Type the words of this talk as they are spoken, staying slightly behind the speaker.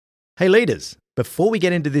Hey leaders, before we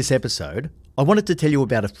get into this episode, I wanted to tell you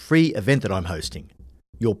about a free event that I'm hosting,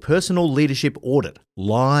 your Personal Leadership Audit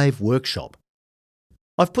live workshop.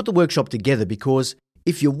 I've put the workshop together because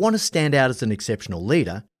if you want to stand out as an exceptional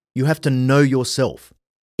leader, you have to know yourself,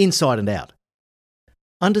 inside and out.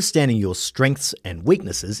 Understanding your strengths and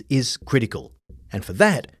weaknesses is critical, and for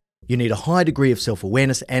that, you need a high degree of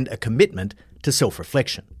self-awareness and a commitment to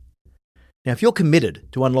self-reflection. Now, if you're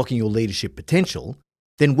committed to unlocking your leadership potential,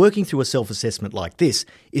 then working through a self-assessment like this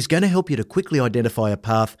is going to help you to quickly identify a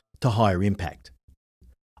path to higher impact.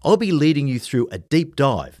 I'll be leading you through a deep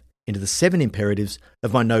dive into the 7 imperatives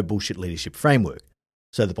of my No Bullshit Leadership Framework,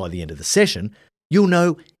 so that by the end of the session, you'll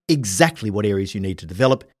know exactly what areas you need to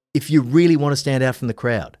develop if you really want to stand out from the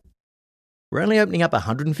crowd. We're only opening up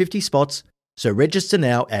 150 spots, so register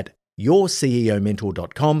now at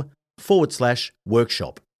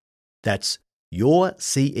yourceomentor.com/workshop. That's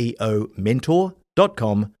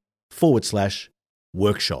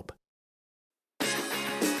yourceomentor.com/workshop.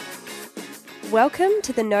 Welcome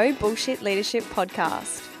to the No Bullshit Leadership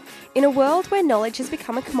Podcast. In a world where knowledge has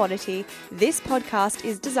become a commodity, this podcast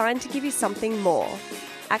is designed to give you something more.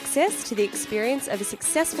 Access to the experience of a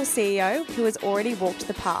successful CEO who has already walked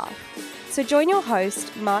the path. So join your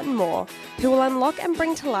host, Martin Moore, who will unlock and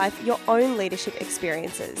bring to life your own leadership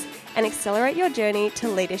experiences and accelerate your journey to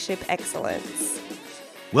leadership excellence.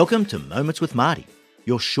 Welcome to Moments with Marty,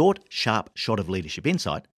 your short, sharp shot of leadership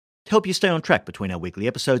insight to help you stay on track between our weekly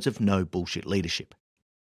episodes of No Bullshit Leadership.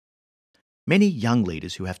 Many young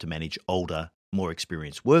leaders who have to manage older, more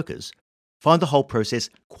experienced workers find the whole process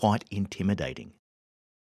quite intimidating.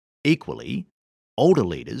 Equally, older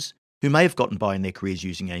leaders who may have gotten by in their careers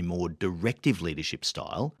using a more directive leadership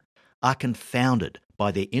style are confounded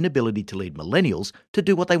by their inability to lead millennials to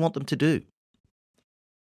do what they want them to do.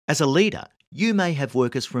 As a leader, you may have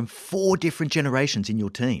workers from 4 different generations in your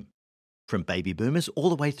team, from baby boomers all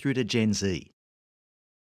the way through to Gen Z.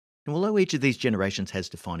 And although each of these generations has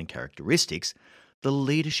defining characteristics, the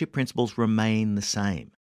leadership principles remain the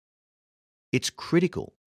same. It's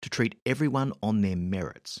critical to treat everyone on their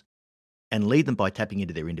merits and lead them by tapping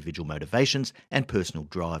into their individual motivations and personal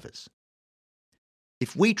drivers.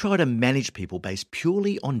 If we try to manage people based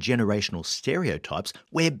purely on generational stereotypes,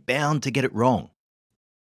 we're bound to get it wrong.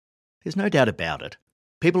 There's no doubt about it.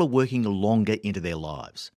 People are working longer into their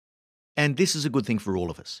lives. And this is a good thing for all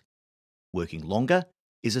of us. Working longer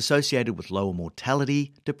is associated with lower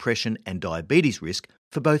mortality, depression, and diabetes risk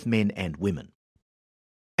for both men and women.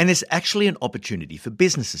 And there's actually an opportunity for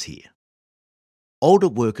businesses here. Older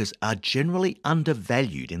workers are generally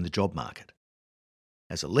undervalued in the job market.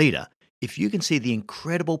 As a leader, if you can see the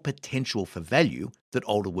incredible potential for value that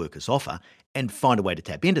older workers offer and find a way to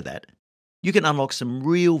tap into that, you can unlock some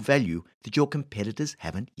real value that your competitors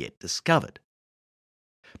haven't yet discovered.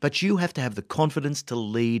 But you have to have the confidence to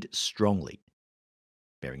lead strongly.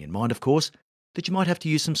 Bearing in mind, of course, that you might have to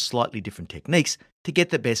use some slightly different techniques to get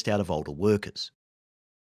the best out of older workers.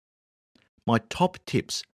 My top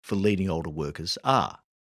tips for leading older workers are: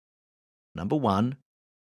 number 1,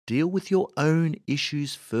 deal with your own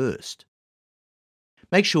issues first.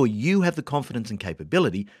 Make sure you have the confidence and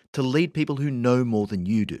capability to lead people who know more than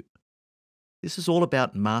you do. This is all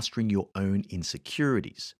about mastering your own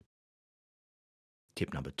insecurities.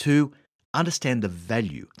 Tip number 2, understand the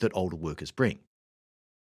value that older workers bring.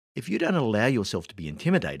 If you don't allow yourself to be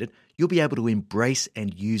intimidated, you'll be able to embrace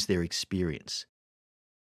and use their experience.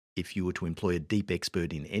 If you were to employ a deep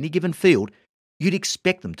expert in any given field, you'd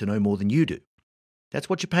expect them to know more than you do. That's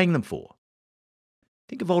what you're paying them for.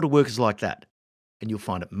 Think of older workers like that, and you'll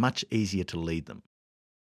find it much easier to lead them.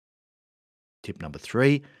 Tip number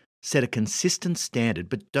 3, set a consistent standard,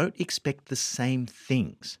 but don't expect the same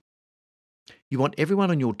things. You want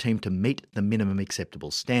everyone on your team to meet the minimum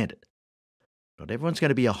acceptable standard. Not everyone's going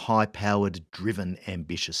to be a high-powered, driven,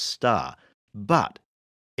 ambitious star, but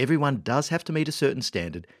everyone does have to meet a certain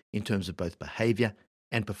standard in terms of both behaviour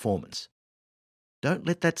and performance. Don't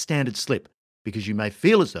let that standard slip, because you may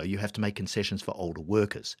feel as though you have to make concessions for older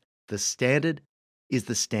workers. The standard is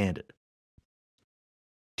the standard.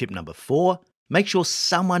 Tip number 4, make sure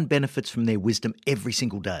someone benefits from their wisdom every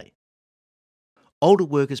single day. Older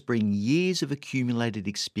workers bring years of accumulated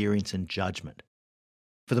experience and judgment.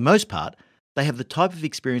 For the most part, they have the type of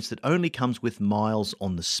experience that only comes with miles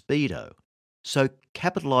on the speedo, so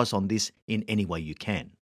capitalise on this in any way you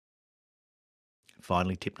can.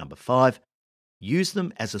 Finally, tip number 5, use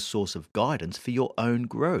them as a source of guidance for your own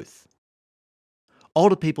growth.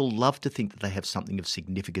 Older people love to think that they have something of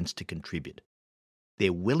significance to contribute.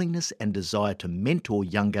 Their willingness and desire to mentor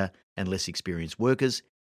younger and less experienced workers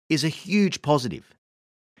is a huge positive.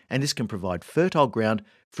 and this can provide fertile ground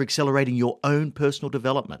for accelerating your own personal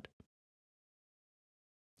development.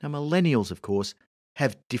 Now, millennials, of course,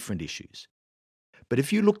 have different issues. But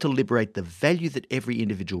if you look to liberate the value that every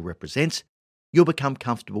individual represents, you'll become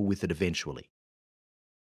comfortable with it eventually.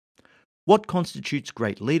 What constitutes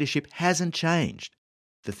great leadership hasn't changed.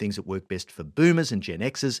 The things that work best for boomers and Gen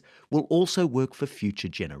Xers will also work for future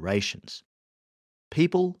generations.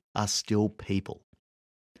 People are still people.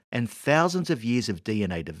 And thousands of years of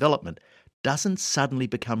DNA development doesn't suddenly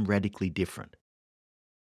become radically different.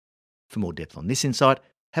 For more depth on this insight,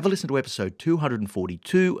 have a listen to episode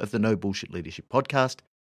 242 of the No Bullshit Leadership Podcast,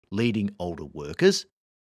 Leading Older Workers,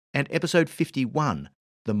 and episode 51,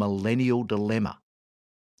 The Millennial Dilemma.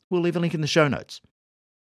 We'll leave a link in the show notes.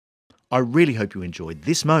 I really hope you enjoyed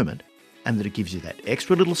this moment and that it gives you that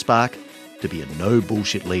extra little spark to be a no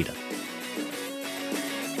bullshit leader.